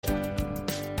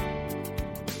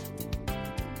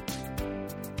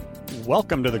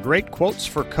Welcome to the Great Quotes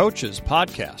for Coaches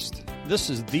podcast. This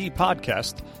is the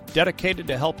podcast dedicated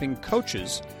to helping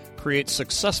coaches create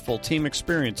successful team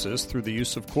experiences through the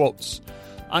use of quotes.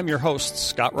 I'm your host,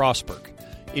 Scott Rosberg.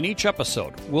 In each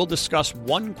episode, we'll discuss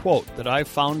one quote that I've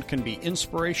found can be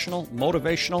inspirational,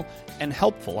 motivational, and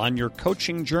helpful on your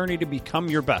coaching journey to become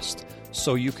your best,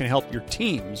 so you can help your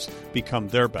teams become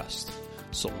their best.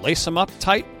 So lace them up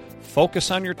tight,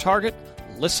 focus on your target,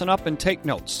 listen up and take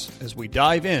notes as we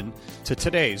dive in to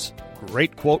today's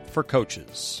Great Quote for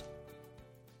Coaches.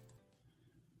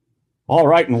 All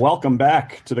right, and welcome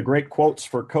back to the Great Quotes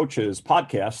for Coaches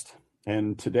podcast.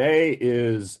 And today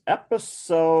is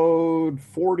episode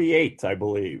 48, I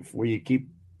believe. We keep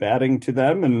adding to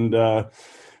them, and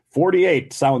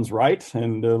 48 sounds right.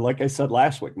 And like I said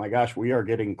last week, my gosh, we are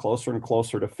getting closer and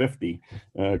closer to 50,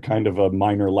 kind of a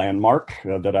minor landmark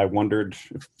that I wondered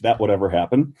if that would ever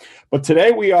happen. But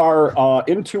today we are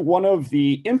into one of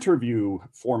the interview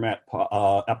format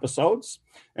episodes.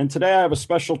 And today I have a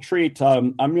special treat.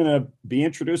 I'm going to be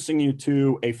introducing you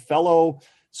to a fellow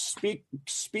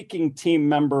speaking team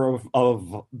member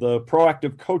of the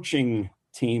proactive coaching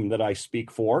team that I speak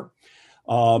for.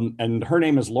 And her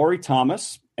name is Lori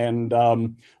Thomas. And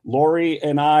Lori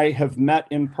and I have met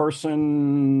in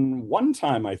person one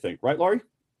time, I think. Right, Lori?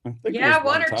 I think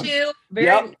one or two.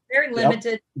 Very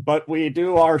limited. Yep. But we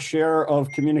do our share of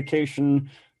communication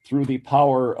through the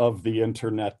power of the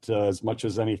internet as much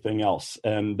as anything else.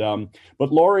 And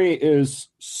but Lori is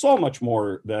so much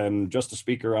more than just a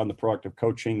speaker on the proactive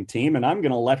coaching team. And I'm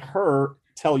going to let her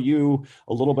tell you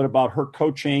a little bit about her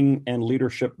coaching and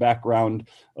leadership background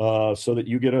so that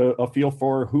you get a feel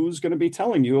for who's going to be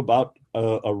telling you about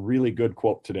a really good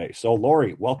quote today. So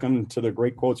Lori, welcome to the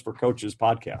Great Quotes for Coaches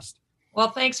podcast. Well,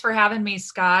 thanks for having me,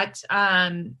 Scott.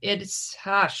 Isn't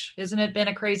it been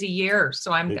a crazy year?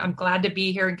 So I'm glad to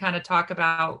be here and kind of talk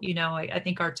about, I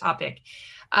think our topic.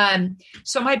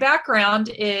 So my background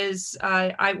is,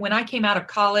 when I came out of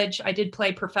college, I did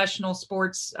play professional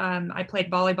sports. I played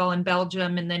volleyball in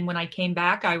Belgium. And then when I came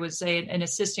back, I was an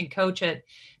assistant coach at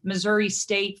Missouri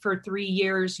State for 3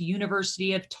 years,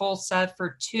 University of Tulsa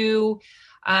for 2.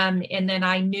 And then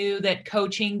I knew that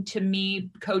coaching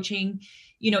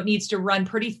needs to run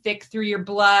pretty thick through your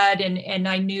blood. And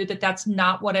I knew that that's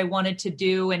not what I wanted to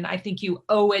do. And I think you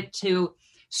owe it to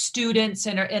students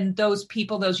and those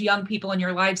people, those young people in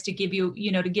your lives to give you,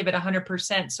 to give it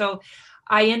 100%. So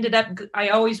I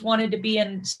always wanted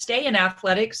to stay in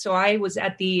athletics. So I was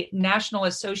at the National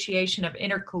Association of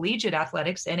Intercollegiate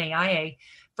Athletics, NAIA,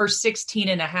 for 16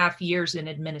 and a half years in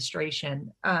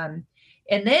administration. And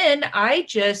then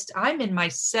I'm in my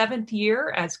 7th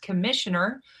year as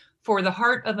commissioner for the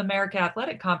Heart of America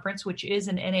Athletic Conference, which is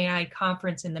an NAIA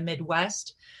conference in the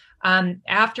Midwest.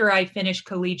 After I finished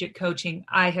collegiate coaching,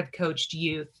 I have coached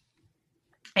youth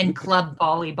and club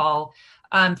volleyball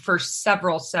for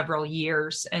several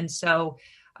years. And so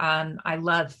I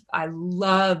love,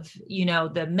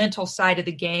 the mental side of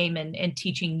the game and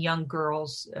teaching young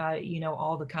girls,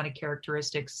 all the kind of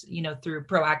characteristics, through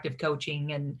proactive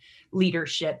coaching and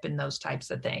leadership and those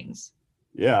types of things.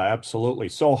 Yeah, absolutely.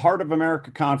 So Heart of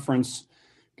America Conference,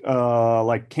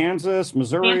 like Kansas,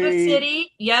 Missouri. Kansas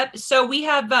City. Yep. So we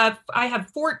have, I have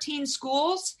 14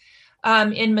 schools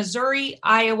in Missouri,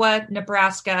 Iowa,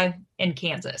 Nebraska, and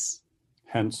Kansas.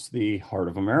 Hence the Heart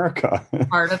of America.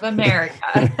 Heart of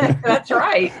America. That's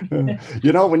right.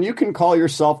 When you can call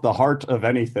yourself the heart of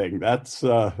anything, that's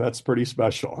pretty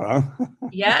special, huh?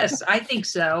 Yes, I think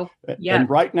so. Yeah. And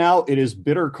right now it is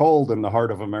bitter cold in the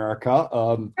Heart of America.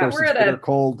 Of course, it's bitter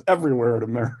cold everywhere in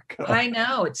America. I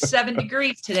know. It's 7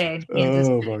 degrees today in Kansas.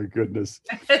 Oh, my goodness.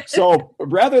 So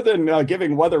rather than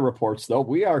giving weather reports, though,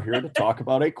 we are here to talk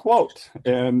about a quote.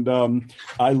 And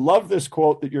I love this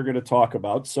quote that you're going to talk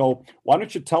about. So why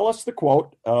don't you tell us the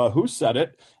quote, who said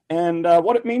it, and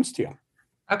what it means to you?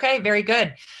 Okay, very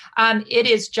good. It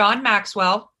is John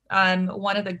Maxwell,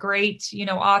 one of the great,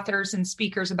 authors and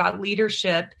speakers about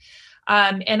leadership.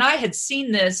 And I had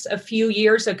seen this a few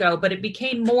years ago, but it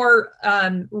became more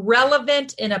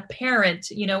relevant and apparent,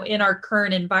 in our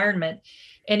current environment.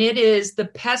 And it is: the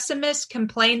pessimist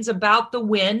complains about the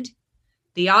wind,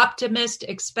 the optimist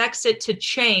expects it to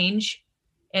change,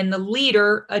 and the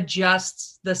leader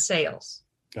adjusts the sails.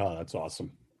 Oh, that's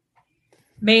awesome.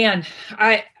 Man,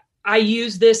 I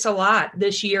use this a lot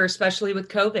this year, especially with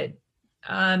COVID.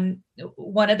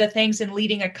 One of the things in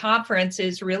leading a conference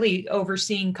is really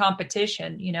overseeing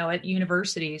competition, at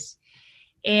universities.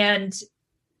 And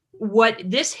what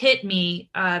this hit me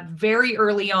very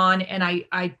early on, and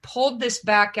I pulled this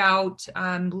back out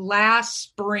last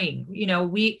spring.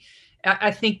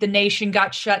 I think the nation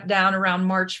got shut down around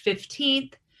March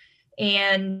 15th.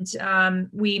 And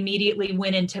we immediately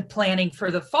went into planning for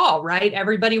the fall, right?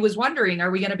 Everybody was wondering, are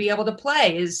we going to be able to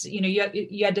play?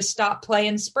 You had to stop play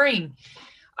in spring.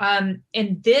 And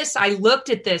I looked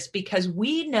at this because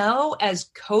we know as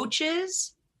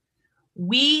coaches,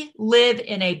 we live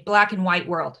in a black and white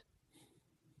world.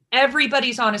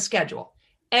 Everybody's on a schedule.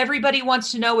 Everybody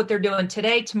wants to know what they're doing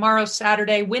today, tomorrow,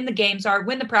 Saturday, when the games are,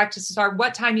 when the practices are,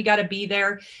 what time you got to be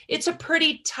there. It's a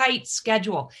pretty tight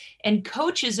schedule. And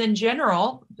coaches in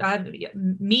general,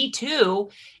 me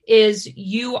too, is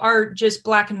you are just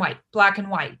black and white.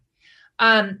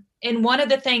 And one of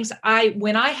the things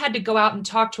when I had to go out and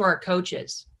talk to our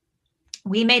coaches,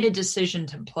 we made a decision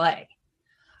to play.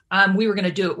 We were going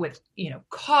to do it with,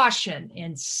 caution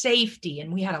and safety.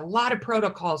 And we had a lot of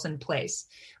protocols in place.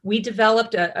 We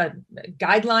developed a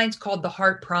guidelines called the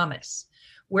Heart Promise,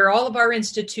 where all of our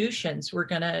institutions were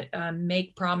going to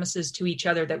make promises to each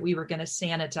other that we were going to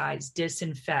sanitize,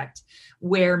 disinfect,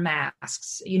 wear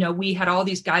masks. We had all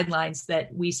these guidelines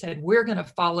that we said, we're going to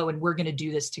follow and we're going to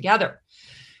do this together.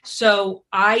 So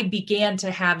I began to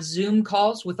have Zoom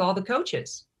calls with all the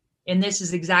coaches. And this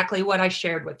is exactly what I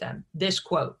shared with them, this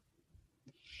quote.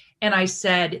 And I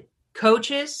said,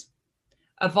 coaches,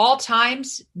 of all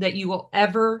times that you will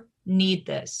ever need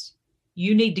this,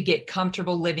 you need to get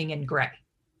comfortable living in gray.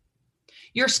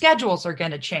 Your schedules are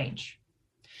going to change.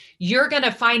 You're going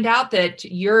to find out that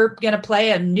you're going to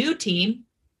play a new team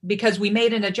because we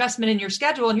made an adjustment in your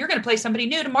schedule and you're going to play somebody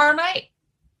new tomorrow night.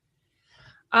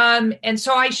 And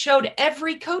so I showed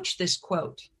every coach this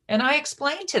quote and I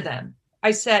explained to them,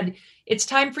 I said, it's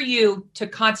time for you to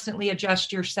constantly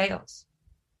adjust your sails.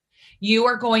 You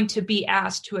are going to be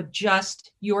asked to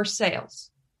adjust your sails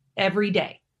every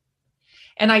day.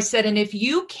 And I said, and if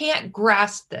you can't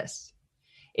grasp this,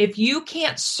 if you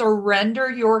can't surrender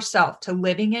yourself to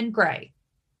living in gray,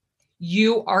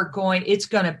 it's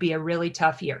going to be a really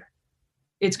tough year.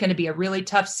 It's going to be a really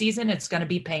tough season. It's going to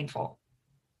be painful.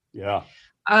 Yeah.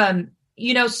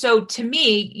 So to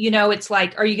me, it's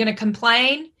like, are you going to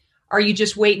complain? Are you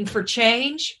just waiting for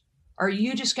change? Are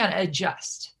you just going to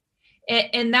adjust?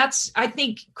 And that's, I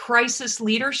think, crisis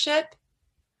leadership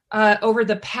over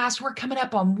the past, we're coming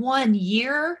up on 1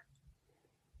 year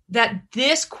that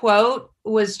this quote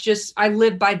was just, I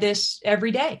live by this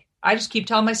every day. I just keep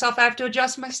telling myself I have to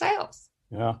adjust my sails.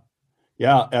 Yeah.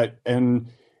 Yeah. And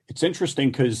it's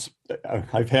interesting because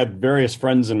I've had various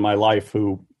friends in my life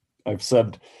who I've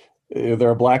said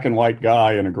they're a black and white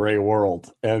guy in a gray world.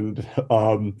 And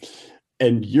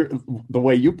the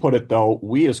way you put it, though,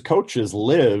 we as coaches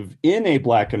live in a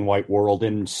black and white world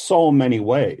in so many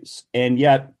ways. And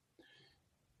yet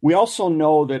we also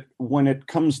know that when it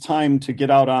comes time to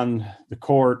get out on the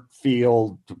court,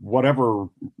 field, whatever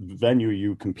venue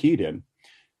you compete in,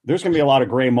 there's going to be a lot of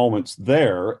gray moments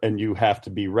there, and you have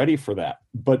to be ready for that.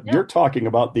 But You're talking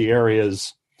about the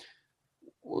areas,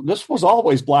 this was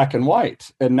always black and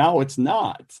white, and now it's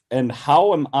not. And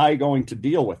how am I going to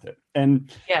deal with it?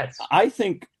 And yes, I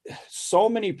think so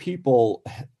many people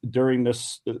during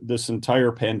this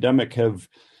entire pandemic have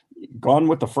gone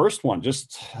with the first one,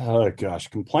 just,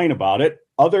 complain about it.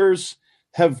 Others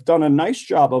have done a nice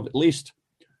job of at least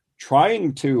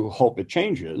trying to hope it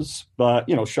changes, but,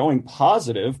 showing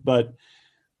positive. But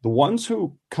the ones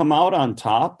who come out on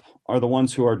top are the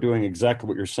ones who are doing exactly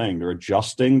what you're saying. They're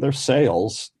adjusting their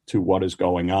sails to what is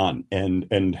going on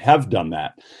and have done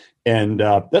that. And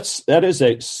that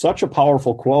is such a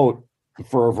powerful quote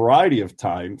for a variety of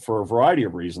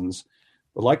reasons.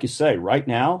 But like you say, right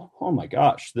now, oh my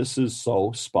gosh, this is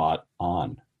so spot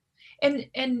on.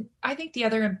 And I think the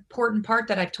other important part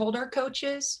that I've told our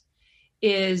coaches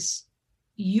is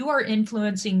you are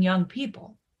influencing young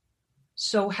people.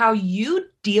 So how you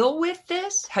deal with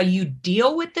this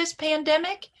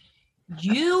pandemic,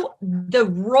 the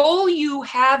role you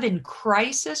have in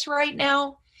crisis right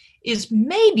now is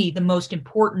maybe the most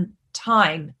important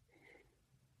time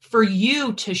for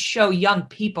you to show young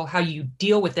people how you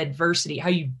deal with adversity, how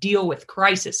you deal with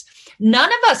crisis. None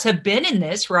of us have been in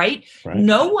this, right?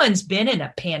 No one's been in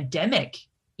a pandemic,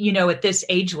 at this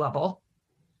age level.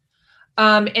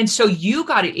 And so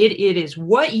it is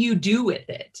what you do with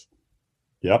it.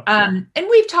 Yep. And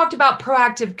we've talked about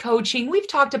proactive coaching. We've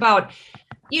talked about,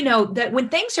 that when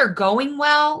things are going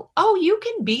well, you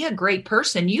can be a great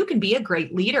person. You can be a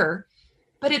great leader,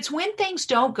 but it's when things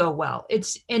don't go well.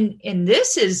 And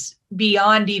this is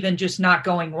beyond even just not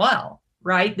going well,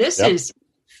 right? This is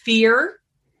fear.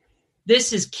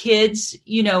 This is kids,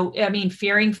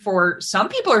 some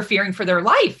people are fearing for their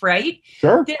life, right?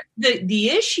 Sure. The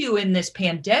issue in this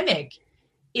pandemic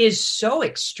is so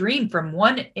extreme from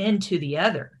one end to the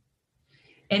other.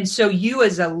 And so you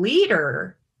as a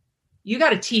leader you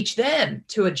got to teach them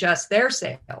to adjust their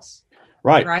sales.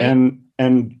 Right. Right.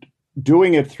 And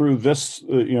doing it through this,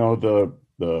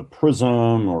 the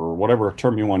prism or whatever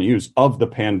term you want to use of the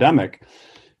pandemic,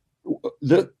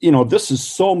 this is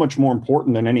so much more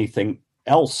important than anything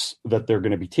else that they're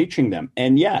going to be teaching them.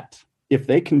 And yet, if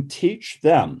they can teach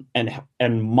them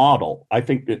and model, I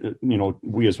think,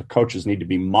 we as coaches need to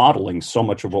be modeling so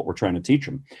much of what we're trying to teach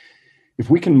them. If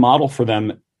we can model for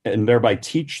them and thereby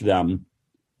teach them,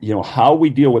 how we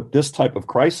deal with this type of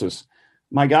crisis,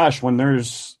 my gosh, when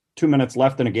there's 2 minutes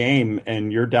left in a game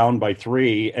and you're down by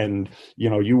 3 and,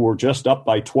 you were just up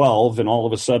by 12 and all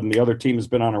of a sudden the other team has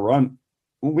been on a run.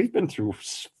 We've been through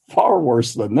far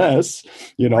worse than this.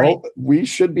 Right. We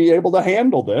should be able to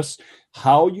handle this.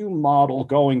 How you model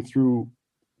going through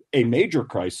a major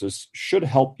crisis should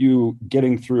help you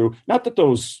getting through. Not that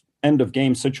those end of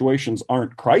game situations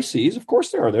aren't crises. Of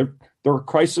course they are. They're a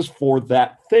crisis for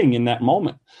that thing in that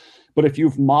moment. But if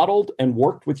you've modeled and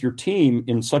worked with your team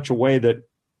in such a way that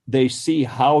they see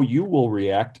how you will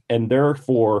react, and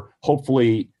therefore,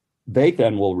 hopefully, they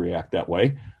then will react that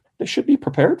way, they should be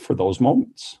prepared for those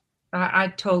moments. I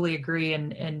totally agree.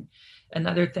 And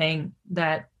another thing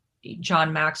that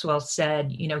John Maxwell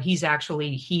said,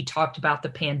 he talked about the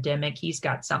pandemic. He's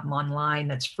got something online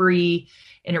that's free,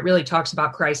 and it really talks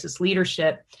about crisis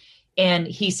leadership. And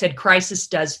he said crisis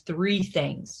does 3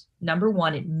 things. Number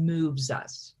 1, it moves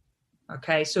us.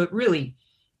 Okay. So it really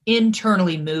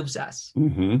internally moves us.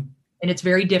 Mm-hmm. And it's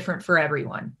very different for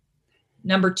everyone.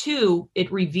 Number 2,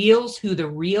 it reveals who the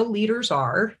real leaders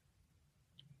are.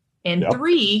 And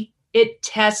 3, it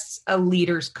tests a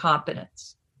leader's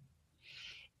competence.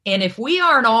 And if we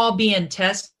aren't all being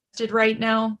tested right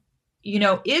now,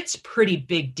 it's pretty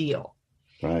big deal.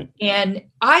 Right. And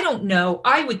I don't know,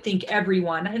 I would think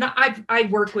everyone, and I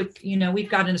work with, we've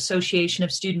got an association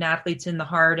of student athletes in the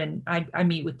Heart, and I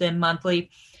meet with them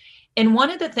monthly. And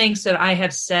one of the things that I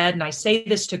have said, and I say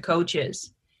this to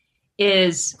coaches,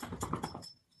 is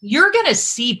you're going to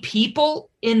see people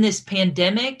in this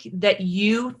pandemic that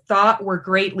you thought were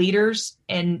great leaders,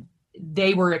 and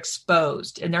they were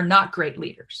exposed and they're not great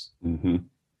leaders. Mm-hmm.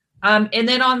 And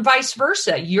then on vice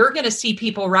versa, you're going to see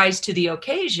people rise to the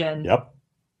occasion. Yep.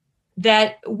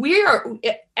 That we are,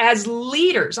 as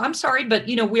leaders, I'm sorry, but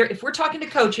if we're talking to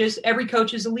coaches, every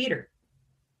coach is a leader,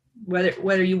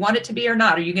 whether you want it to be or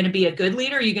not. Are you going to be a good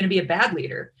leader? Or are you going to be a bad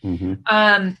leader?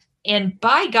 Mm-hmm. And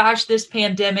by gosh, this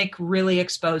pandemic really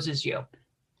exposes you.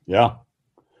 Yeah.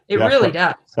 It really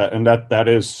does. And that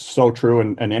is so true.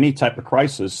 And any type of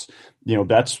crisis,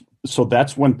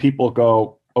 that's when people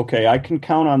go, okay, I can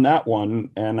count on that one,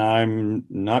 and I'm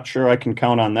not sure I can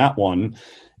count on that one.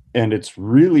 And it's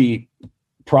really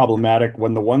problematic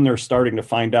when the one they're starting to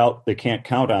find out they can't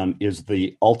count on is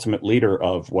the ultimate leader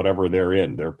of whatever they're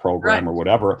in, their program or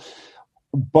whatever.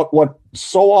 But what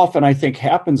so often I think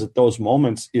happens at those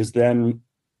moments is then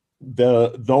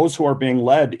those who are being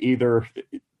led, either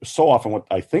so often what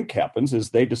I think happens is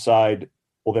they decide,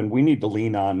 well, then we need to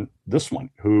lean on this one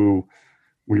who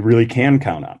we really can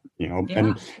count on,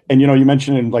 and you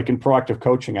mentioned in proactive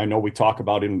coaching, I know we talk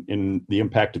about in the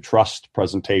Impact of Trust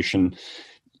presentation,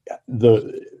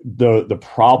 the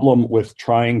problem with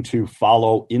trying to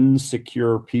follow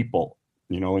insecure people,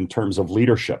 in terms of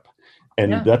leadership.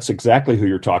 And that's exactly who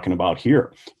you're talking about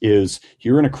here. Is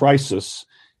you're in a crisis.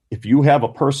 If you have a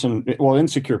person,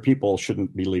 insecure people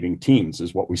shouldn't be leading teams,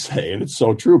 is what we say. And it's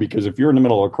so true, because if you're in the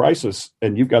middle of a crisis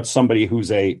and you've got somebody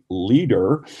who's a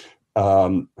leader,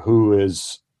 who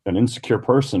is an insecure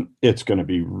person, it's going to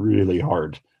be really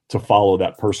hard to follow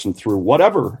that person through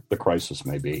whatever the crisis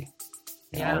may be.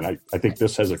 And I think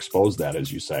this has exposed that,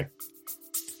 as you say.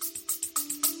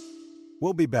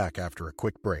 We'll be back after a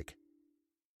quick break.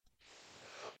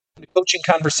 Coaching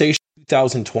Conversation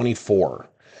 2024.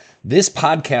 This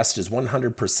podcast is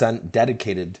 100%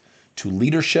 dedicated to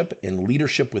leadership and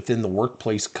leadership within the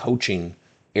workplace coaching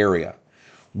area.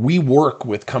 We work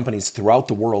with companies throughout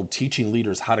the world teaching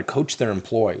leaders how to coach their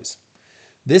employees.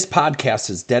 This podcast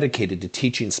is dedicated to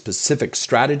teaching specific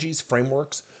strategies,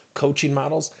 frameworks, coaching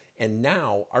models, and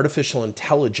now artificial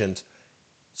intelligence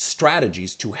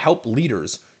strategies to help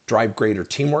leaders drive greater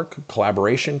teamwork,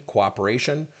 collaboration,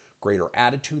 cooperation, greater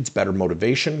attitudes, better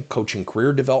motivation, coaching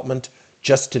career development,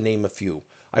 just to name a few.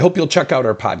 I hope you'll check out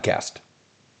our podcast.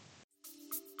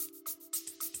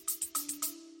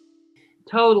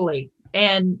 Totally.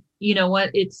 And you know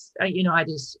what? It's, I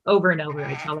just over and over,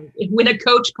 I tell them, when a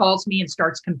coach calls me and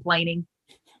starts complaining,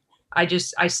 I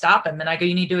stop him and I go,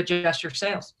 you need to adjust your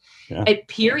sales.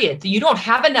 Period. You don't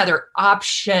have another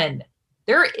option.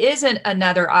 There isn't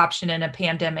another option in a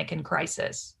pandemic and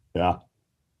crisis. Yeah.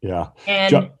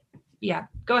 And yeah,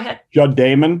 go ahead. Judd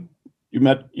Damon, you've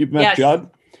met Yes.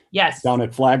 Judd? Yes. Down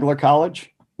at Flagler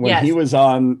College. When he was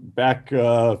on back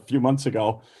a few months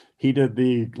ago, he did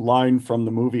the line from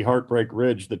the movie Heartbreak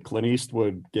Ridge that Clint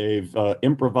Eastwood gave,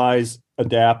 improvise,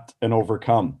 adapt, and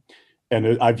overcome.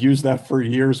 And I've used that for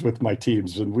years with my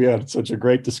teams, and we had such a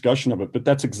great discussion of it. But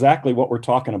that's exactly what we're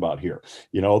talking about here.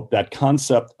 That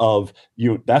concept of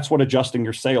that's what adjusting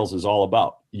your sails is all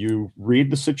about. You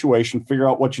read the situation, figure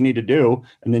out what you need to do,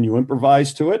 and then you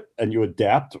improvise to it and you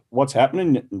adapt what's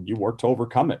happening and you work to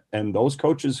overcome it. And those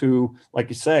coaches who, like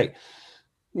you say,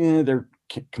 they're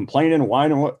complaining,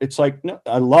 whining, it's like, no,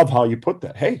 I love how you put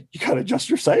that. Hey, you got to adjust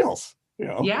your sails.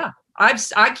 Yeah.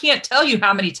 I can't tell you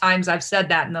how many times I've said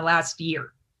that in the last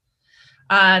year.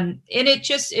 And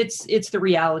it's the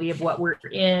reality of what we're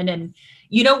in. And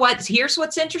you know what? Here's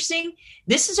what's interesting.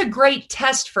 This is a great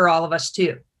test for all of us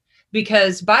too,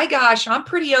 because by gosh, I'm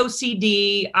pretty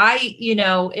OCD.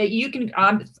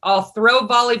 I'll throw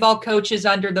volleyball coaches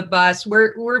under the bus.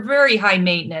 We're very high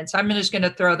maintenance. I'm just going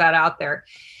to throw that out there.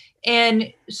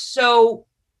 And so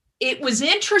it was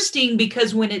interesting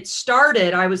because when it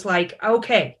started, I was like,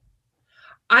 okay,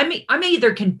 I'm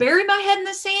either can bury my head in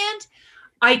the sand,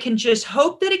 I can just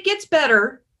hope that it gets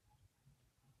better,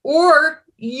 or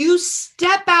you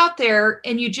step out there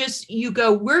and you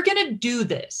go, we're going to do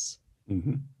this.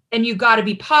 Mm-hmm. And you got to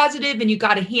be positive and you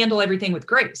got to handle everything with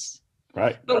grace.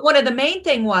 Right. But one of the main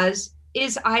thing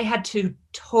is I had to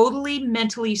totally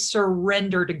mentally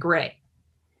surrender to gray.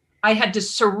 I had to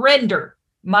surrender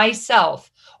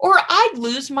myself or I'd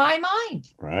lose my mind.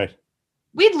 Right.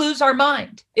 We'd lose our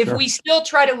mind if Sure. we still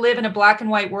try to live in a black and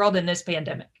white world in this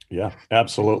pandemic. Yeah,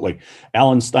 absolutely.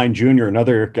 Alan Stein Jr.,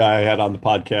 another guy I had on the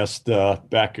podcast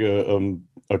back a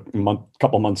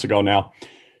couple months ago now.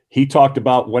 He talked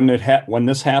about when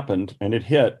this happened and it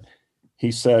hit,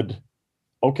 he said,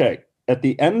 okay, at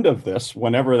the end of this,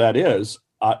 whenever that is,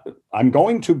 I'm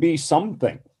going to be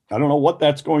something. I don't know what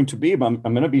that's going to be, but I'm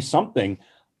going to be something.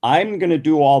 I'm going to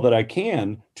do all that I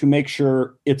can to make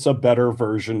sure it's a better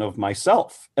version of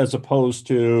myself, as opposed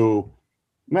to,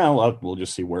 well, we'll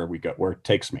just see where it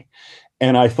takes me.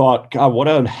 And I thought, God, what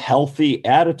a healthy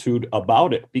attitude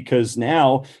about it, because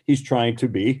now he's trying to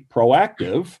be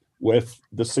proactive with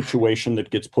the situation that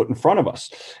gets put in front of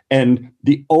us. And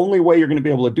the only way you're going to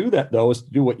be able to do that, though, is to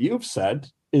do what you've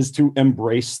said, is to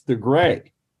embrace the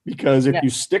gray. Because if you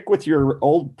stick with your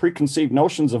old preconceived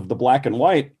notions of the black and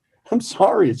white, I'm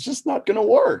sorry, it's just not going to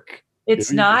work.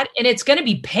 It's not, and it's going to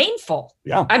be painful.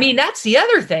 Yeah. I mean, that's the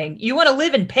other thing. You want to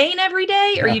live in pain every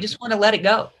day, or you just want to let it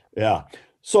go? Yeah.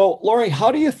 So, Lori,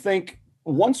 how do you think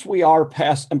once we are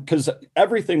past, because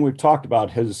everything we've talked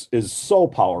about is so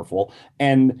powerful,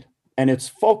 and it's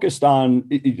focused on,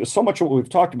 so much of what we've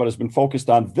talked about has been focused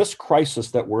on this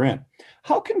crisis that we're in.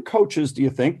 How can coaches, do you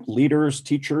think, leaders,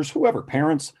 teachers, whoever,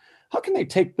 parents, how can they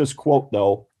take this quote,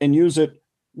 though, and use it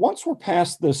once we're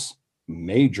past this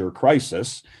major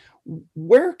crisis?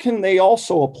 Where can they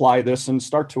also apply this and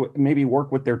start to maybe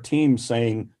work with their team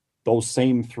saying those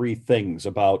same three things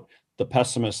about the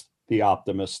pessimist, the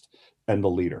optimist, and the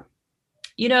leader?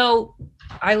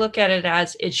 I look at it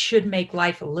as it should make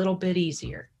life a little bit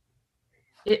easier.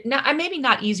 Maybe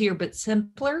not easier, but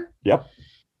simpler. Yep.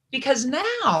 Because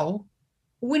now,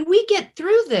 when we get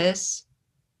through this,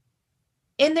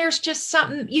 and there's just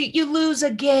something, you lose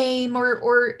a game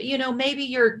or maybe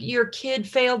your kid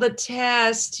failed a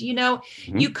test,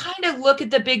 Mm-hmm. You kind of look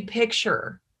at the big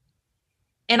picture.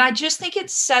 And I just think it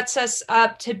sets us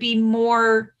up to be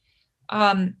more,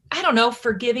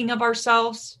 forgiving of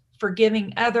ourselves,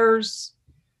 forgiving others,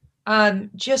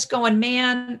 just going,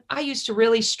 man, I used to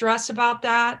really stress about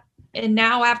that. And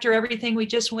now after everything we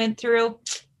just went through,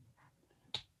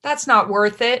 that's not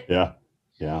worth it. Yeah.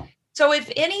 Yeah. So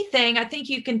if anything, I think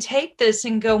you can take this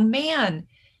and go, man,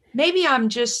 maybe I'm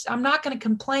not going to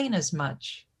complain as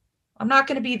much. I'm not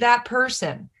going to be that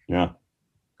person. Yeah.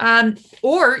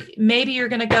 Or maybe you're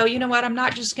going to go, you know what? I'm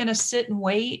not just going to sit and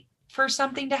wait for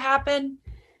something to happen.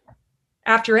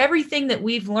 After everything that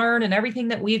we've learned and everything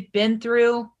that we've been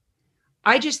through,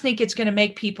 I just think it's going to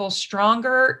make people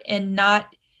stronger and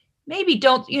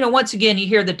once again, you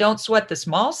hear the don't sweat the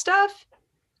small stuff.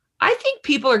 I think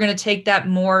people are going to take that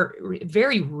more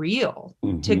very real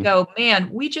to go, man,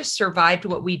 we just survived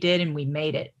what we did and we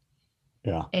made it.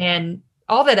 Yeah. And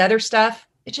all that other stuff,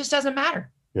 it just doesn't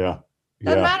matter. Yeah.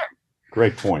 Doesn't matter.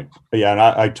 Great point. Yeah. And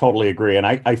I totally agree. And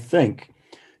I think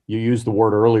you used the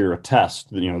word earlier, a test.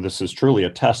 This is truly a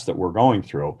test that we're going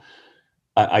through.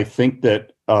 I think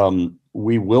that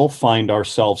we will find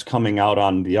ourselves coming out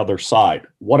on the other side,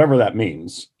 whatever that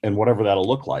means and whatever that'll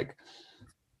look like.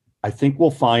 I think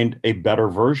we'll find a better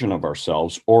version of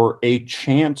ourselves, or a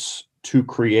chance to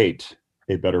create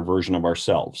a better version of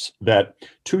ourselves that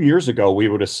 2 years ago we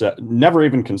would have said, never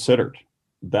even considered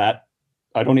that.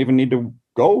 I don't even need to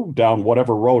go down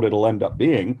whatever road it'll end up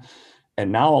being.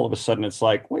 And now all of a sudden it's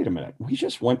like, wait a minute, we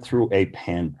just went through a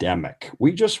pandemic.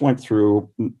 We just went through,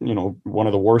 one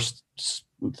of the worst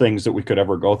things that we could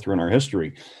ever go through in our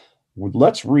history.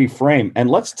 Let's reframe and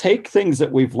let's take things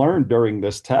that we've learned during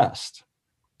this test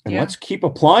and let's keep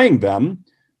applying them,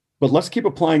 but let's keep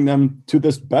applying them to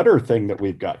this better thing that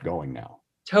we've got going now.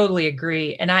 Totally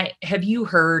agree. And have you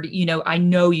heard, I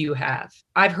know you have,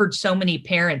 I've heard so many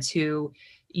parents who,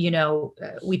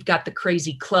 we've got the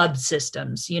crazy club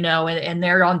systems, and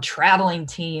they're on traveling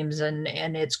teams and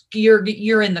it's,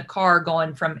 you're in the car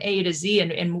going from A to Z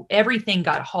and everything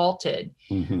got halted.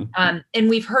 Mm-hmm. And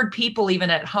we've heard people even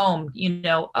at home,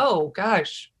 oh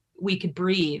gosh, we could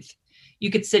breathe. You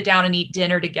could sit down and eat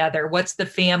dinner together. What's the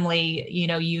family,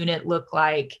 unit look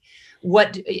like?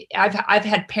 What I've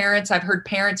heard parents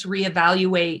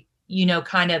reevaluate,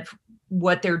 kind of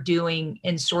what they're doing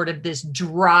in sort of this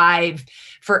drive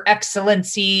for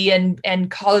excellency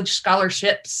and college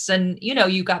scholarships. And,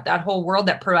 you got that whole world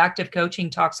that proactive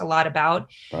coaching talks a lot about.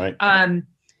 Right.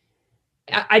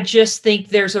 I just think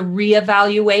there's a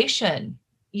reevaluation,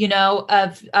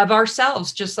 of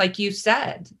ourselves, just like you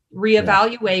said,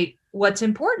 reevaluate what's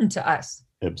important to us.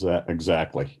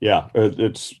 Exactly. Yeah.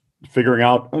 It's figuring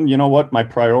out, what my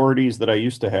priorities that I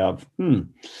used to have,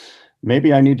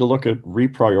 maybe I need to look at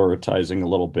reprioritizing a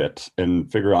little bit and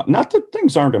figure out, not that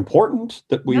things aren't important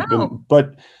that we've been,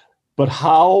 but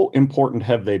how important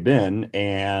have they been?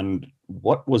 And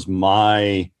what was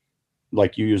my,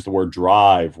 like you used the word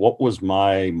drive, what was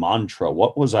my mantra?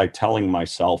 What was I telling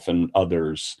myself and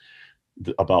others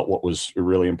about what was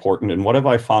really important? And what have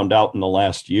I found out in the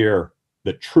last year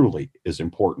that truly is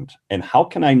important? And how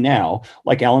can I now,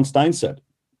 like Alan Stein said,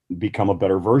 become a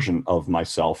better version of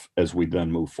myself as we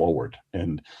then move forward?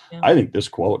 And I think this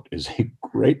quote is a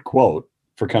great quote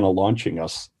for kind of launching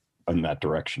us in that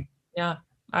direction. Yeah,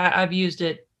 I've used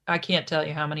it. I can't tell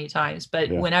you how many times,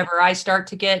 but whenever I start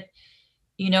to get,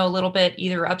 a little bit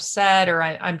either upset or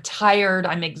I'm tired,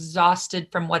 I'm exhausted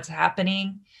from what's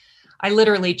happening, I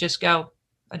literally just go,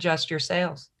 adjust your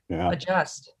sails,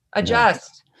 adjust,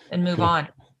 and move on.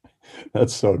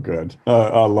 That's so good.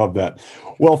 I love that.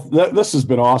 Well, this has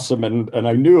been awesome. And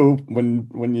I knew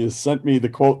when you sent me the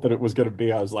quote that it was going to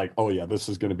be, I was like, oh yeah, this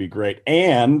is going to be great.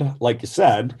 And like you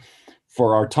said,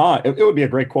 for our time, it would be a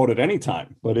great quote at any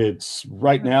time, but it's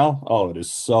right now. Oh, it is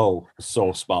so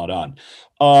spot on.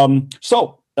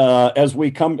 As we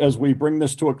bring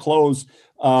this to a close,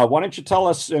 why don't you tell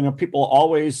us, people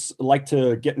always like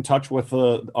to get in touch with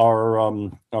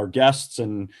our guests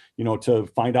and, to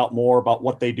find out more about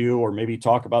what they do or maybe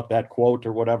talk about that quote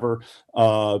or whatever.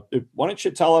 Why don't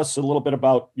you tell us a little bit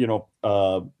about,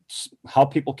 how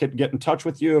people can get in touch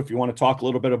with you? If you want to talk a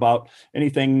little bit about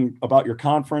anything about your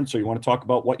conference or you want to talk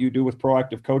about what you do with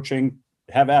proactive coaching,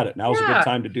 have at it. Now's a good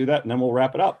time to do that. And then we'll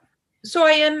wrap it up. So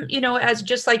I am, as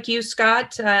just like you,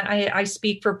 Scott, I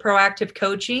speak for proactive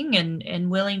coaching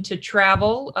and willing to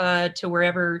travel to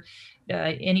wherever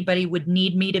anybody would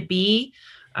need me to be.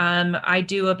 I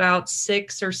do about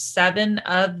 6 or 7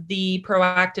 of the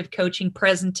proactive coaching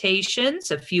presentations.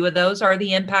 A few of those are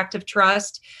the impact of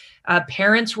trust.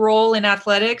 Parents' role in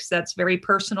athletics, that's very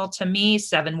personal to me,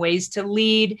 7 ways to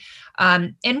lead.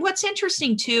 And what's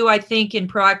interesting too, I think in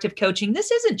proactive coaching, this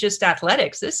isn't just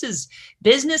athletics. This is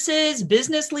businesses,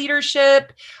 business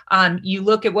leadership. You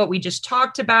look at what we just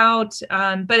talked about.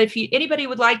 But if anybody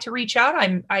would like to reach out,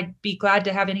 I'd be glad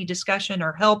to have any discussion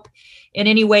or help in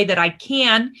any way that I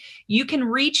can. You can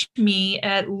reach me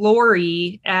at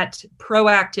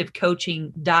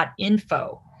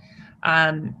Lori@proactivecoaching.info.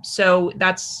 So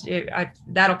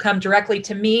that'll come directly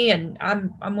to me, and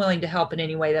I'm willing to help in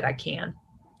any way that I can.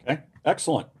 Okay.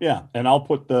 Excellent. Yeah. And I'll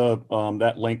put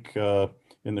that link,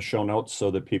 in the show notes so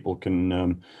that people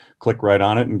can, click right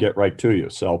on it and get right to you.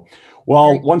 So,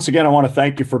 well, once again, I want to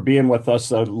thank you for being with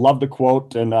us. I love the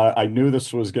quote, and I knew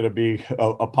this was going to be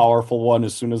a powerful one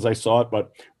as soon as I saw it,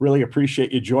 but really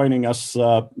appreciate you joining us,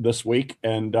 this week.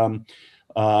 And,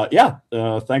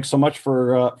 thanks so much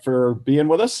for being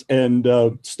with us,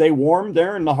 and stay warm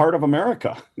there in the heart of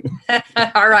America.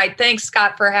 All right. Thanks,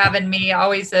 Scott, for having me.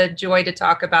 Always a joy to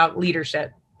talk about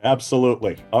leadership.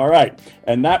 Absolutely. All right.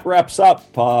 And that wraps up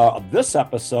this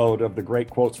episode of the Great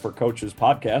Quotes for Coaches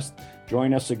podcast.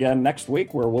 Join us again next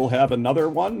week where we'll have another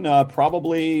one,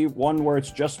 probably one where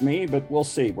it's just me, but we'll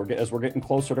see. As we're getting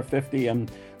closer to 50, I'm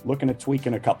looking at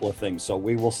tweaking a couple of things, so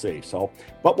we will see.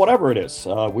 But whatever it is,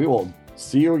 we will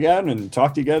see you again and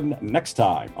talk to you again next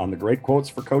time on the Great Quotes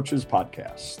for Coaches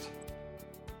podcast.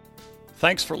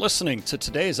 Thanks for listening to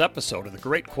today's episode of the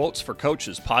Great Quotes for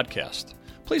Coaches podcast.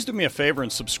 Please do me a favor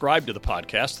and subscribe to the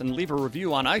podcast and leave a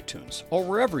review on iTunes or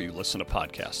wherever you listen to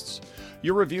podcasts.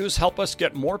 Your reviews help us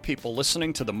get more people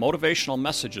listening to the motivational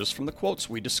messages from the quotes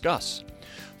we discuss.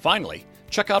 Finally,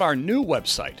 check out our new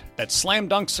website at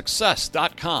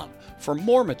slamdunksuccess.com for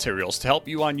more materials to help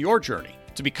you on your journey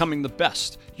to becoming the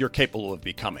best you're capable of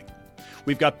becoming.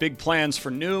 We've got big plans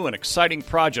for new and exciting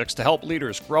projects to help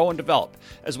leaders grow and develop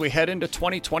as we head into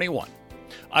 2021.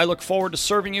 I look forward to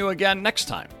serving you again next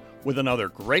time with another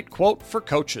great quote for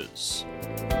coaches.